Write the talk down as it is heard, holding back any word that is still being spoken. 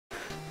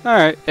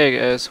Alright, hey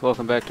guys,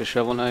 welcome back to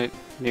Shovel Knight.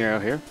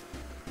 Nero here.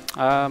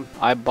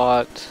 I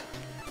bought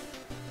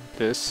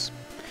this.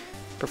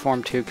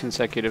 Perform 2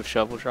 consecutive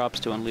shovel drops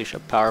to unleash a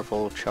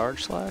powerful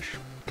charge slash,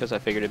 because I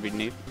figured it'd be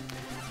neat.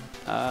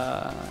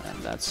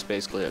 And that's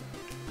basically it.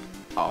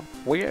 Oh,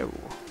 whoa!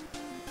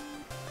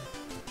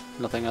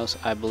 Nothing else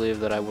I believe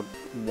that I would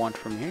want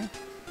from here.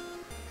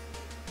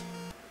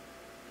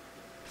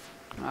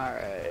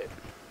 Alright.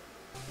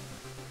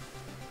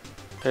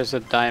 There's a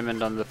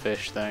diamond on the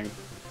fish thing.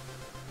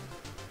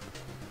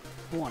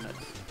 Want it.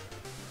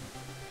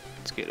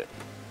 Let's get it.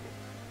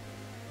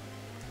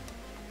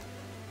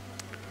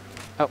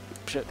 Oh,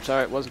 shit,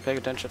 sorry, wasn't paying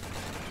attention.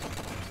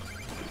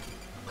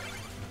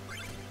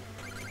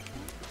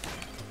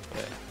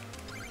 Okay.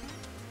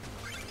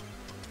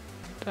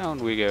 Down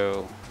we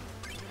go.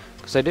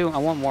 Because I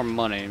want more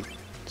money.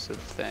 It's a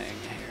thing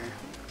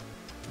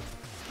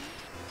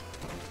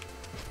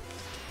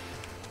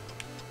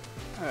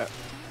here.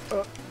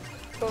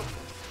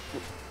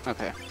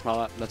 Okay,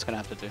 well that's gonna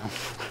have to do.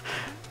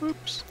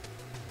 Oops.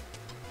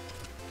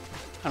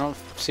 I don't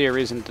see a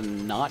reason to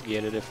not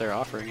get it if they're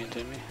offering it to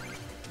me.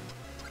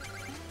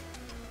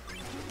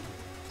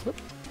 Whoop.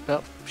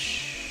 Oh,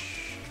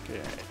 shh.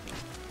 Okay.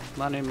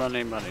 Money,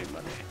 money, money,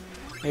 money.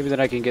 Maybe then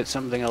I can get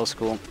something else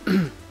cool.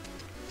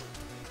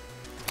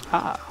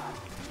 Ah.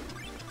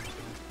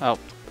 Oh,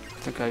 I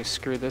think I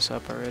screwed this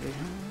up already.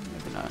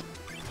 Maybe not.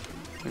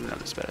 Maybe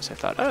not as bad as I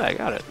thought. Oh, I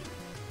got it.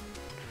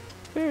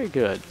 Very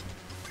good.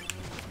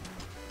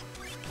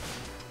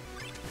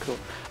 Cool.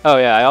 Oh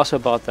yeah, I also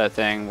bought that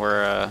thing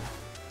where,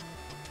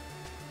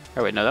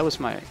 oh wait, no, that was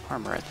my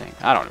armor, I think.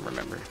 I don't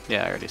remember.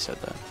 Yeah, I already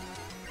said that.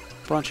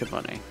 Bunch of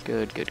money.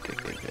 Good, good,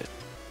 good, good, good.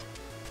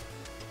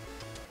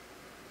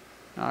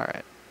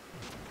 Alright.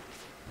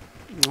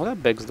 Well,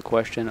 that begs the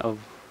question of,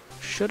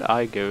 should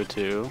I go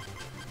to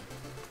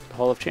the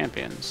Hall of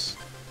Champions?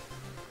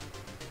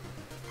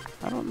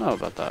 I don't know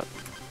about that.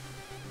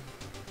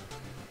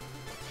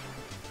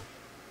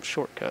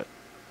 Shortcut.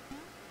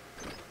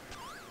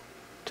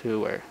 To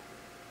where?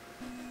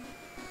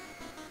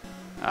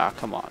 Ah,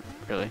 come on.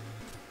 Really?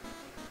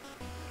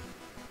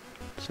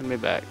 Send me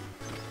back.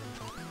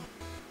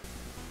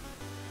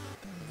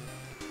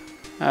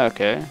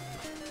 Okay.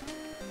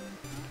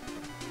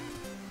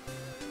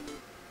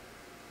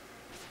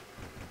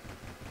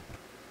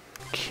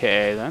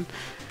 Okay, then.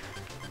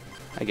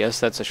 I guess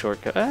that's a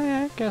shortcut.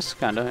 Yeah, I guess,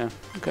 kinda,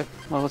 yeah. Okay.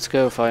 Well, let's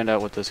go find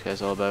out what this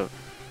guy's all about.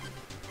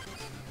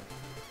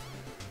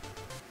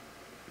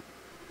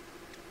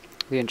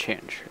 The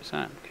Enchantress,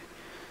 huh?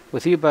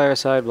 With you by our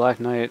side,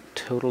 Black Knight,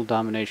 total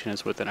domination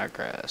is within our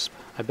grasp.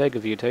 I beg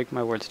of you, take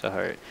my words to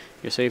heart.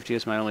 Your safety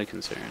is my only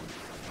concern.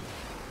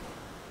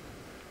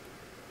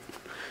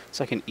 It's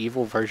like an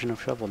evil version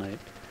of Shovel Knight.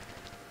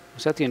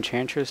 Was that the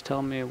Enchantress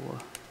telling me?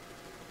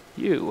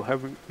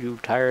 Haven't you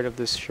tired of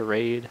this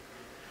charade?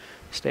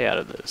 Stay out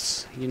of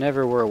this. You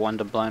never were one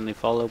to blindly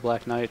follow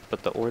Black Knight,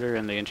 but the Order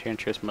and the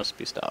Enchantress must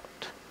be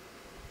stopped.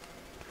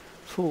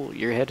 Fool,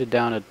 you're headed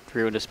down a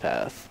ruinous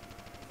path.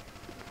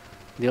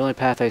 The only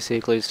path I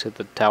seek leads to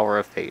the Tower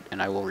of Fate,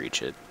 and I will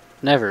reach it.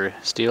 Never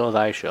steal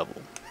thy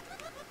shovel.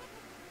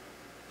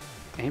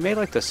 And he made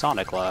like the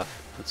Sonic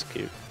laugh. That's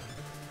cute.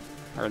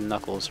 Or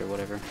Knuckles or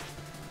whatever.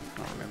 I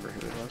don't remember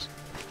who it was.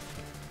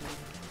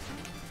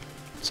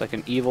 It's like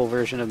an evil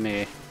version of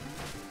me.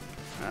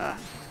 Ah.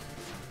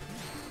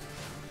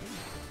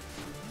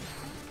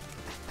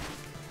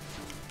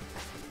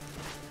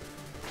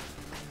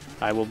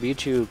 I will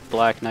beat you,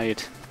 Black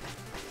Knight.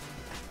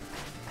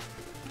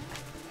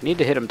 I need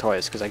to hit him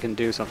twice because I can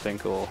do something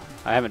cool.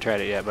 I haven't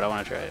tried it yet, but I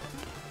want to try it.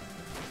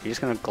 You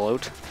just gonna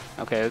gloat?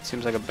 Okay, that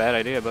seems like a bad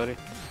idea, buddy.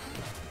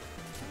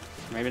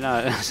 Maybe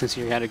not, since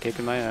you're kind of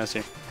kicking my ass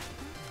here.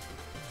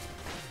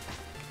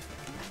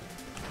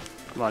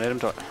 Come on, hit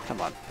him twice.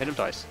 Come on, hit him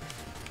twice.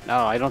 No,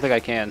 I don't think I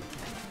can.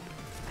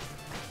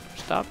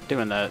 Stop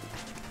doing that.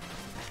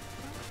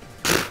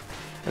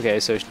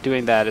 Okay, so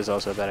doing that is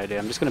also a bad idea.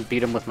 I'm just gonna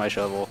beat him with my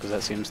shovel because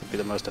that seems to be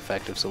the most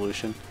effective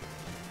solution.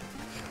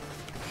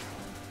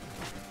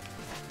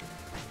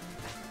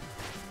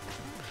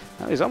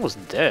 Oh, he's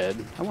almost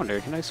dead. I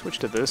wonder, can I switch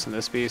to this and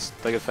this be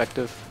like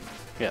effective?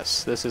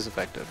 Yes, this is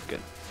effective.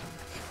 Good.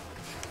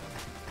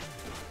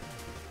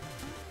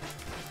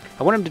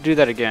 I want him to do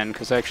that again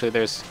because actually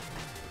there's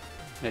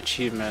an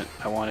achievement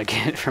I want to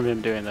get from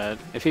him doing that.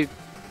 If he's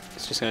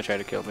just gonna try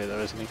to kill me though,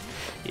 isn't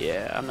he?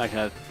 Yeah, I'm not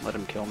gonna let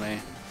him kill me.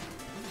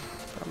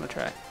 But I'm gonna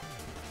try.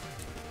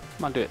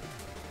 Come on, do it.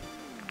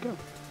 Go.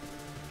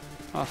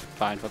 Oh,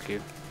 fine, fuck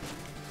you.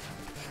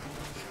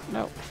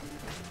 No.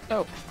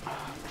 No.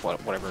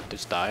 Whatever,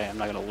 just die. I'm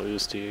not gonna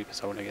lose to you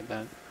because I want to get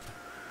that.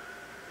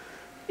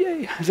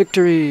 Yay,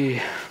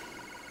 victory!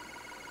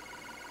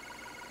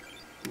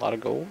 A lot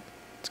of gold.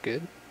 It's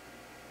good.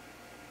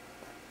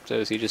 So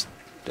is he just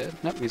dead?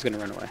 Nope, he's gonna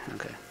run away.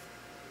 Okay.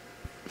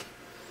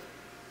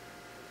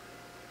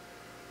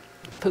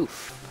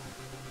 Poof.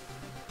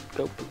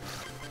 Go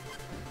poof.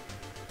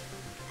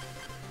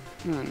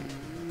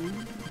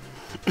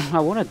 I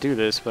want to do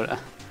this, but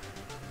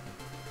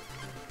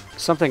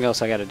something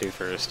else I gotta do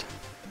first.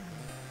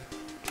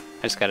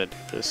 I just gotta do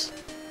this.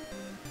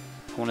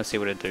 I wanna see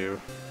what it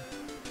do.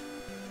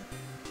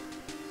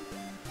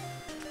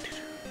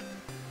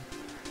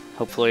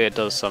 Hopefully it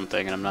does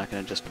something and I'm not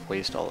gonna just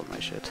waste all of my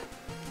shit.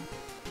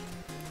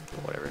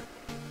 But whatever.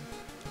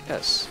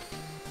 Yes.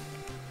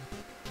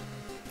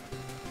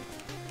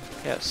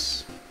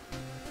 Yes.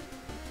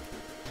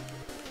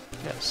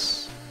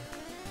 Yes.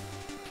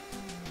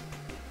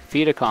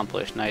 Feat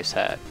accomplished. Nice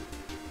hat.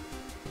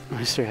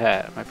 Mr.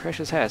 Hat, my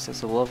precious hat,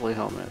 that's a lovely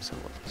helmet. So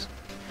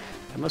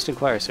I must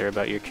inquire, sir,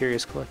 about your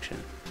curious collection.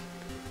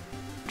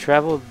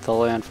 Traveled the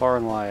land far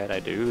and wide, I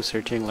do,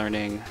 searching,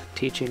 learning,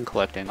 teaching,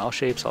 collecting, all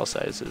shapes, all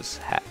sizes,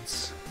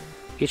 hats.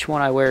 Each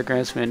one I wear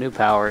grants me a new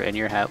power, and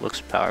your hat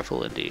looks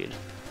powerful indeed.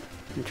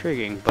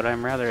 Intriguing, but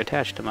I'm rather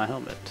attached to my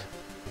helmet.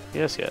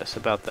 Yes, yes,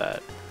 about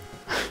that.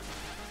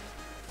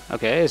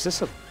 Okay, is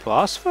this a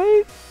boss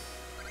fight?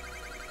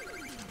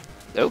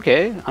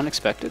 Okay,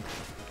 unexpected.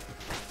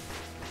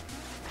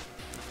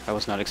 I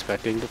was not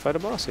expecting to fight a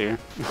boss here.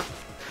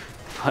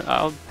 But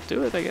I'll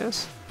do it, I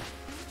guess.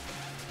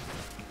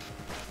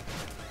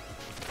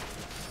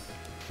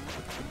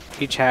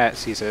 Each hat,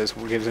 he says,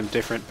 gives him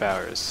different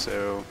powers,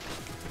 so...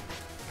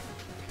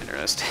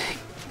 interesting.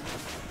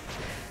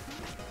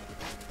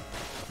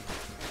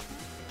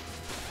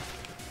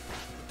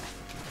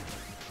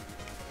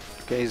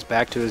 Okay, he's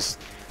back to his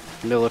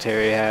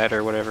military hat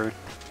or whatever.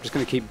 I'm just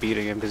gonna keep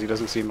beating him because he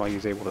doesn't seem like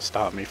he's able to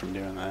stop me from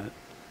doing that.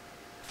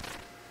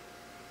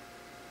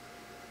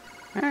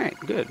 Alright,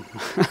 good.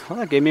 Well,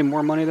 that gave me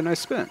more money than I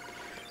spent.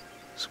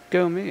 So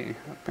go me.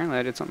 Apparently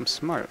I did something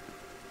smart.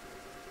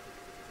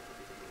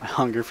 My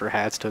hunger for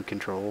hats took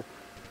control.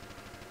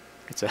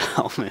 It's a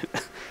helmet.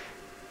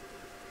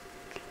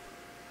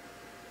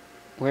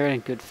 Wear it in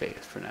good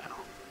faith for now.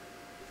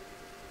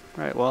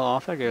 Right, well,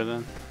 off I go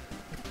then.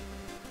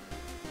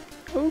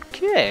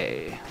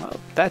 Okay. Well,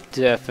 that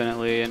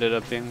definitely ended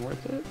up being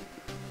worth it.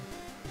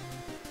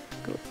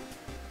 Cool.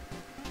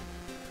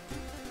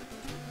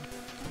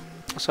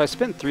 So I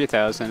spent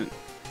 3,000.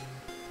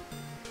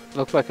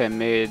 Looked like I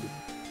made,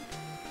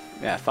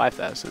 yeah,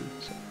 5,000.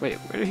 So, wait,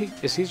 where did he?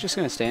 Is he just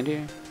gonna stand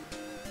here?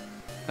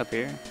 Up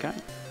here? Can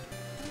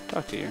I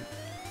talk to you?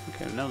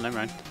 Okay, no, never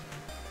mind.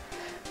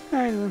 All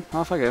right, then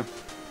off I go.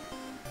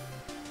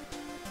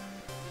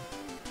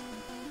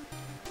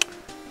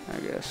 I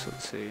guess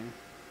let's see.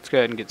 Let's go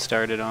ahead and get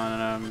started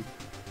on.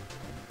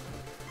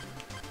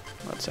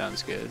 That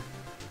sounds good.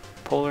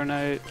 Polar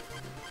Knight.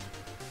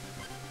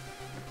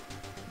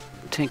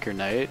 Tinker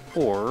Knight,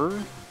 or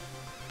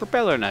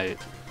Propeller Knight.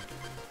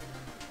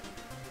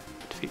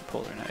 Defeat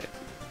Polar Knight.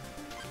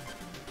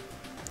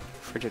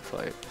 Frigid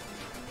Flight.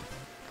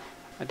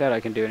 I doubt I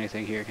can do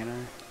anything here, can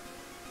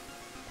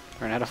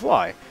I? Learn how to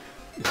fly.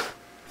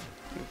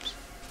 Oops.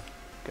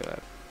 Go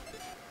up.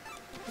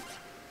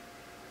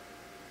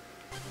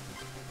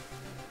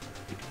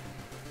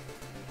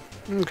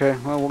 Okay,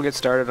 well, we'll get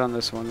started on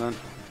this one then.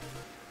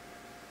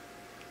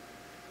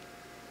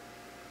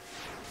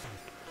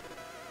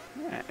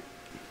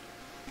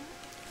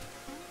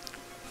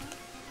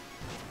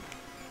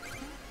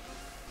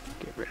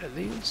 Get rid of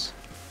these.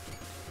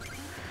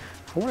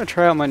 I want to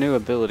try out my new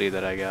ability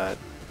that I got.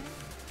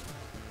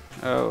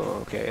 Oh,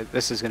 okay.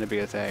 This is going to be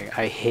a thing.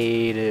 I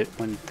hate it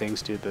when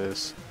things do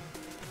this.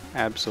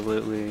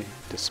 Absolutely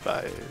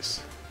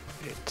despise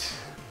it.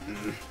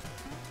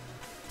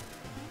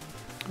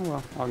 Oh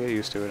well, I'll get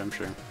used to it, I'm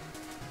sure.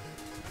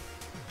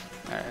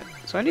 Alright,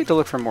 so I need to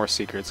look for more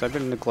secrets. I've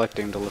been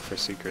neglecting to look for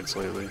secrets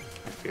lately,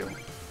 I feel.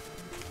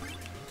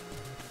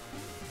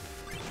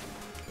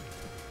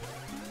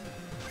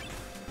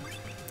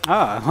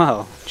 Ah,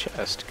 well,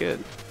 chest,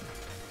 good.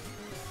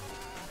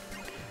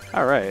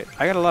 Alright,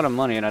 I got a lot of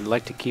money and I'd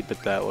like to keep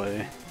it that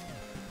way.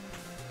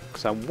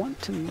 Because I want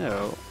to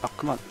know... Oh,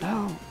 come on,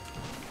 no!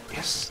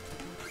 Yes!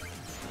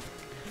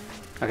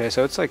 Okay,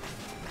 so it's like...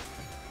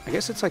 I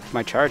guess it's like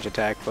my charge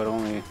attack, but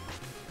only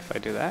if I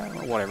do that,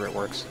 or whatever, it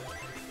works.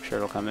 I'm sure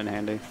it'll come in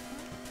handy.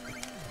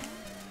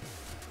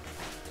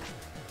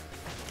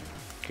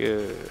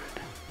 Good.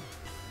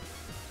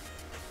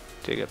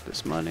 Dig up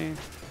this money.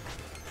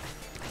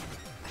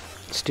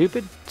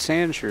 Stupid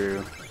sand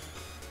shrew.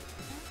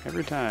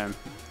 Every time.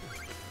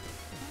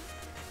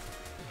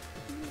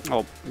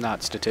 Well,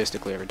 not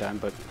statistically every time,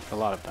 but a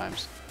lot of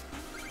times.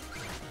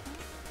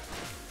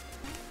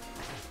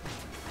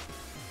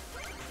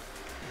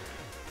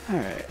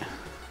 Alright,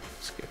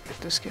 let's get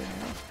this guy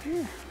off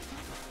here.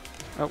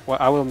 Oh, well,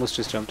 I almost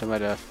just jumped to my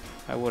death.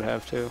 I would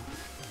have to.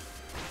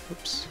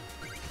 Oops.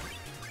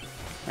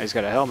 He's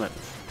got a helmet.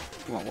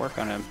 It won't work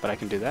on him, but I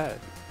can do that.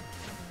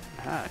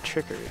 Ah,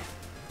 trickery.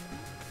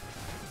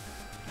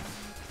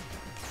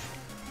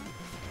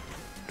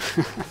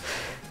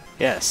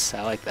 Yes,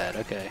 I like that.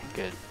 Okay,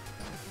 good.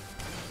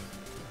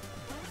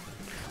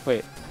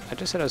 Wait, I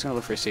just said I was going to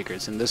look for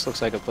secrets, and this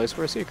looks like a place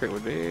where a secret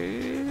would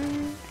be.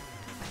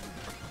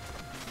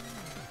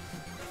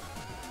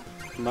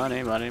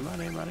 Money, money,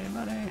 money, money,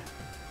 money.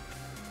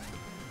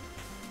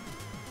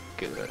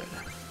 Good.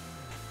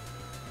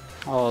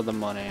 All the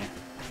money.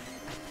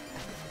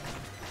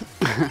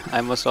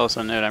 I must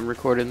also note I'm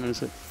recording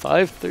this at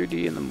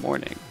 5:30 in the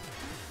morning,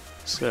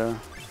 so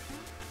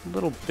a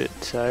little bit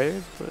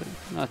tired, but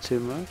not too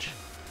much.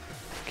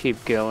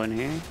 Keep going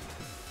here.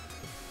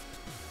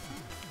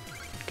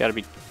 Gotta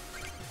be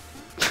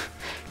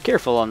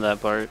careful on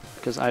that part,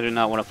 because I do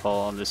not want to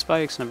fall on the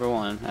spikes, number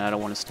one, and I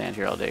don't want to stand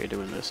here all day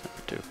doing this,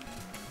 number two.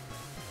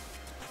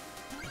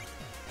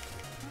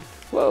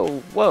 Whoa,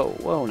 whoa,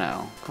 whoa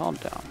now. Calm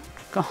down.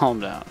 Calm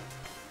down.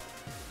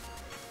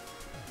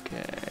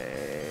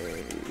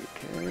 Okay.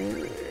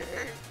 Okay.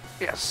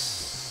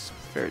 Yes.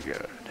 Very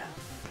good.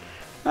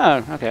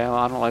 Oh, okay. Well,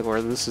 I don't like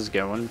where this is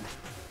going.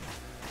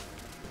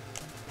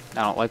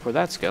 I don't like where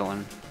that's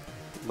going.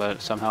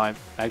 But somehow I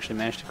actually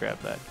managed to grab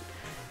that.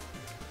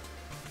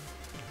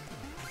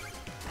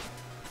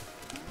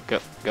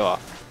 Go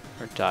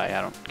off. Or die.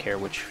 I don't care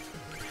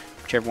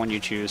whichever one you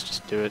choose,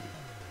 just do it.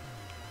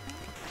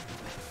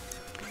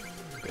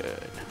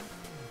 Good.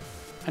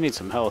 I need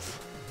some health.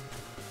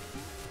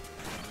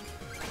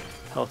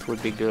 Health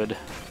would be good.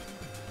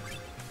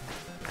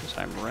 Because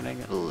I'm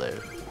running low.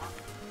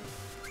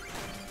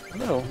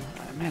 Hello.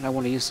 Man, I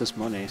want to use this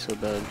money so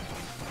bad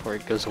before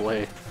it goes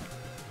away.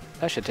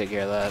 That should take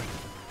care of that.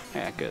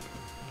 Yeah, good.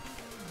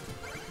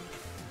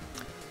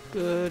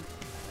 Good.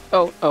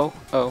 Oh, oh,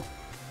 oh.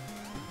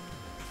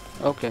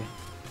 Okay.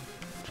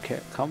 Okay,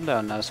 calm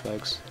down now,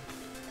 Swags.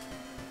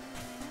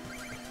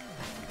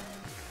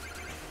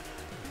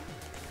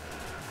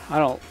 I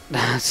don't...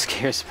 that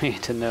scares me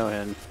to no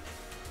end.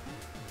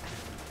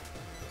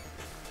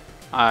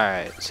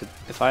 Alright, so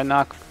if I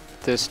knock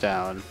this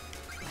down...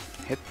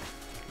 hit...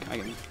 I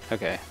can...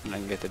 okay, and I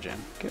can get the gem.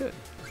 Good.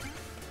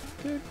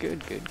 Good,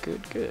 good, good,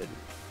 good, good.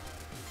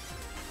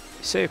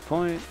 Save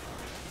point.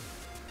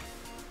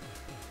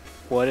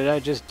 What did I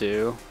just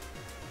do?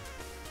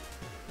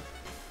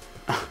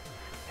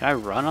 Can I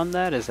run on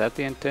that? Is that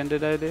the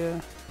intended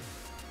idea?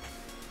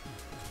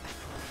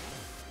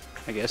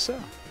 I guess so.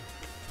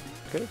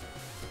 Good.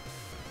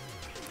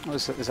 Oh,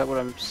 is that what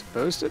I'm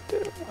supposed to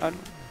do? I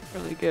don't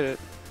really get it.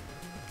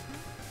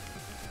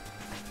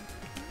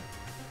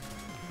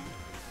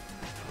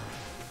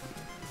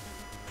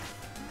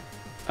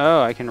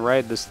 Oh, I can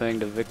ride this thing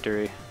to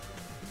victory.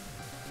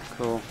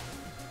 Cool.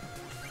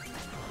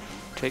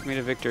 Take me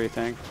to victory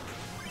thing.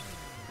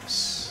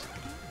 Yes.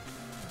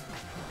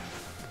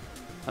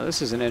 Oh,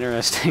 this is an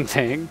interesting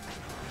thing.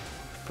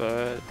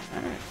 But,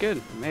 alright,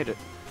 good. Made it.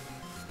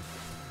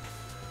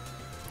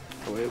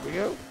 Away we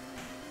go.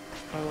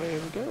 Away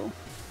we go. Away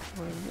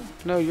we go.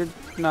 No, you're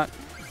not.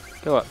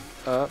 Go up.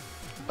 Up.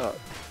 Up.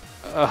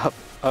 Up.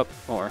 Up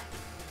more.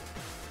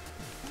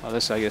 Well,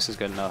 this I guess is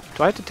good enough.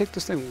 Do I have to take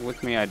this thing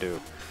with me? I do.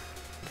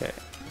 Okay.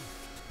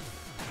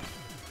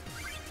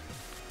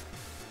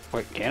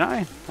 Wait, can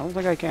I? I don't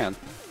think I can.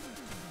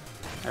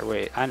 Or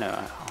wait, I know.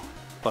 I'll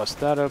bust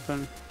that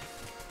open.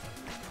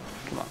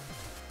 Come on.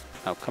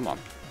 Oh, come on.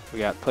 We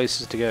got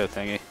places to go,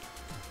 thingy.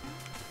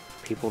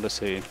 People to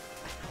see.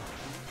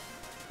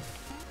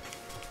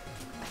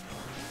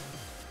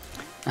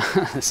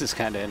 This is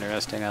kind of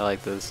interesting. I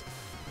like this.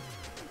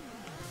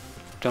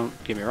 Don't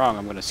get me wrong,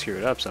 I'm going to screw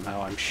it up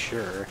somehow, I'm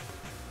sure.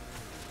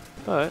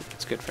 But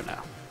it's good for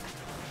now.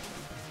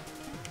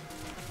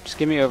 Just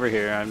get me over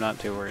here. I'm not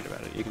too worried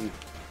about it. You can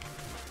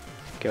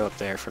go up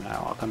there for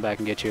now. I'll come back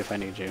and get you if I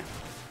need you.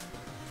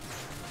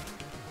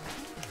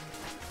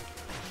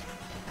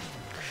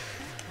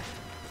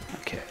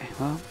 Okay,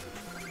 well.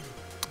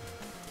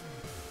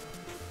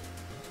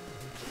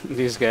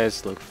 These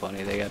guys look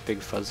funny. They got big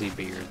fuzzy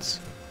beards.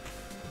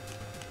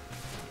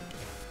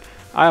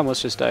 I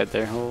almost just died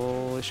there.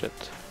 Holy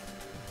shit.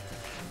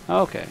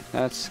 Okay,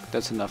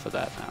 that's enough of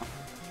that now.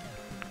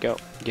 Go.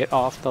 Get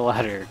off the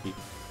ladder, you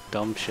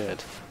dumb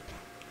shit.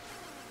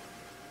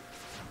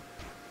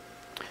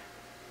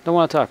 Don't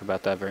want to talk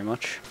about that very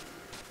much.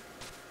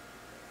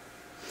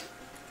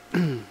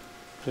 Do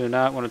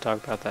not want to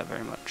talk about that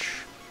very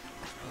much.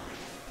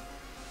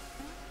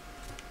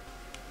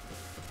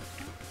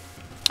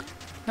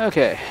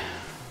 Okay.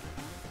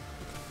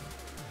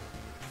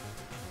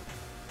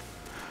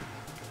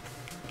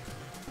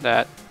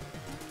 That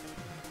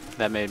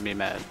made me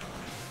mad.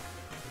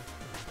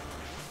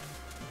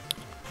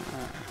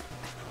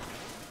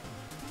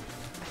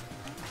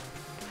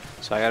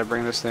 So I gotta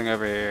bring this thing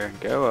over here.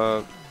 Go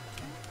up.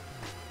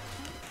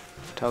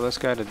 Tell this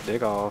guy to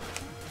dig off.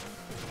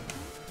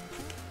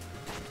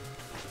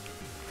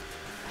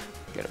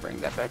 Gotta bring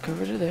that back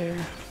over to there.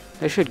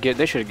 They should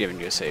have given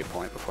you a save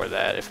point before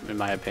that, if in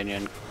my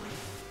opinion.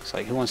 It's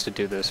like, who wants to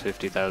do this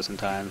 50,000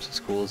 times, as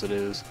cool as it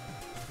is?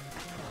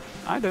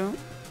 I don't.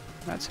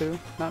 That's who,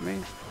 not me.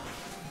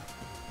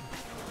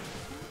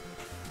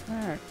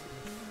 Alright.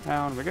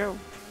 Down we go.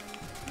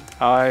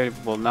 I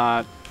will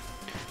not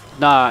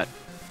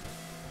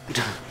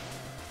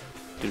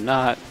do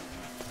not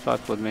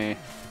fuck with me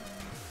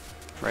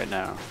right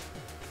now.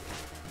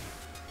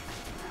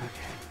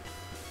 Okay.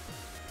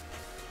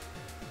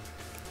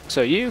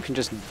 So you can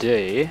just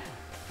die.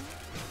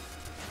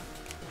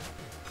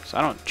 So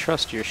I don't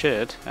trust your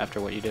shit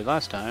after what you did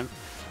last time.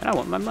 And I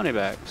want my money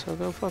back, so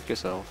go fuck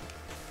yourself.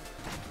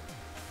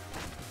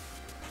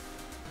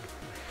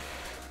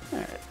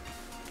 Alright.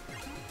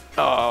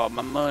 Oh,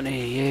 my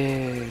money,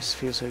 yes,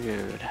 feels so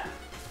good.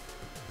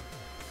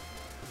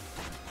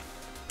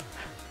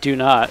 Do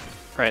not,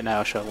 right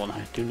now, Shovel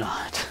Knight, do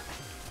not.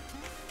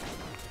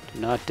 Do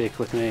not dick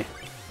with me.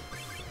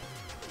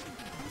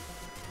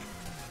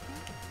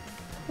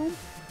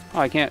 Oh,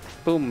 I can't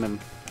boom him.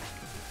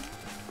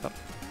 Oh.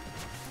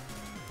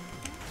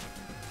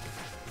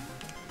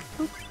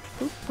 Boop,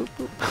 boop, boop,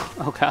 boop.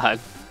 Oh god.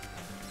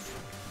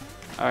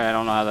 Alright, I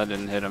don't know how that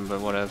didn't hit him,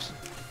 but whatevs.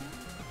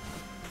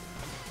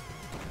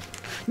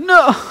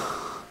 No!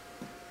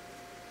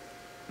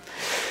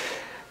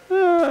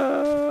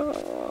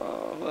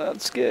 Oh,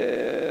 that's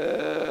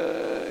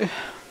good.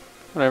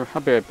 Whatever,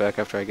 I'll be right back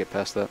after I get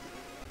past that.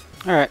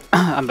 Alright,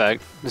 I'm back.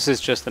 This is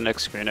just the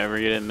next screen over,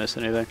 you didn't miss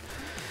anything.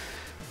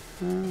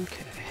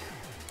 Okay.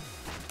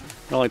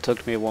 It only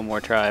took me one more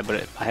try,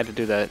 but I had to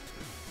do that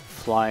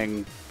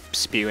flying,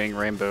 spewing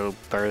rainbow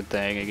bird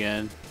thing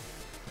again.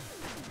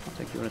 I don't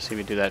think you want to see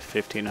me do that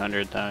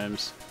 1,500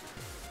 times.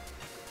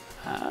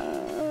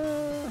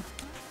 I'm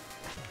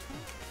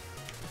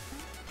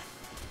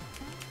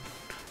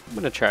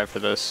gonna try for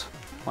this.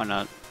 Why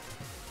not?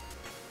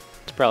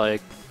 It's probably a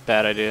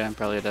bad idea.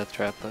 Probably a death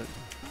trap, but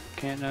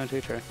can't know until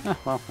you try. Oh,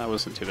 well, that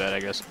wasn't too bad, I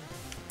guess.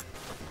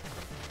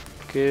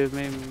 Give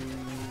me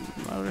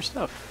other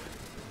stuff.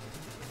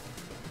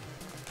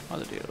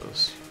 Other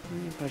deals.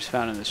 Anybody's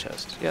found in the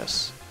chest.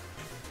 Yes.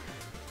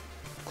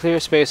 Clear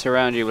space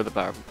around you with a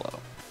powerful blow.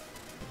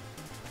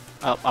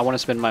 Oh, I want to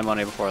spend my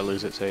money before I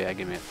lose it, so yeah,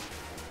 give me it.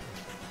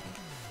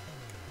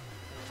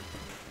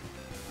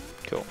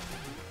 Cool.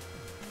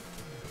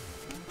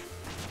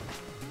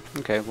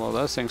 Okay, well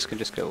those things can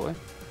just go away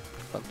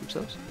by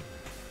themselves.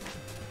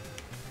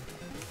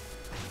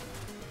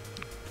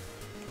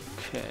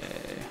 Okay.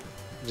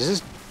 This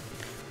is...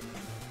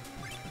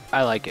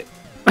 I like it.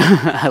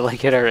 I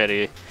like it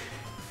already.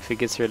 If it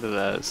gets rid of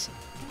those.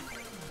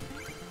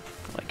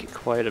 I like it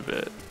quite a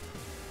bit.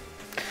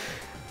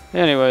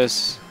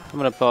 Anyways, I'm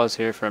gonna pause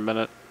here for a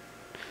minute.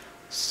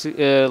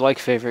 See, like,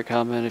 favorite,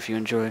 comment if you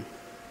enjoyed.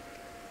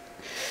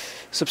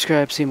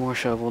 Subscribe, see more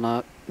Shovel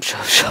Knight.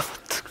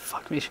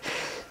 Fuck me.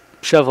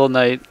 Shovel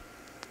Knight.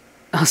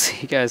 I'll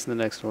see you guys in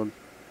the next one.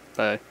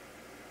 Bye.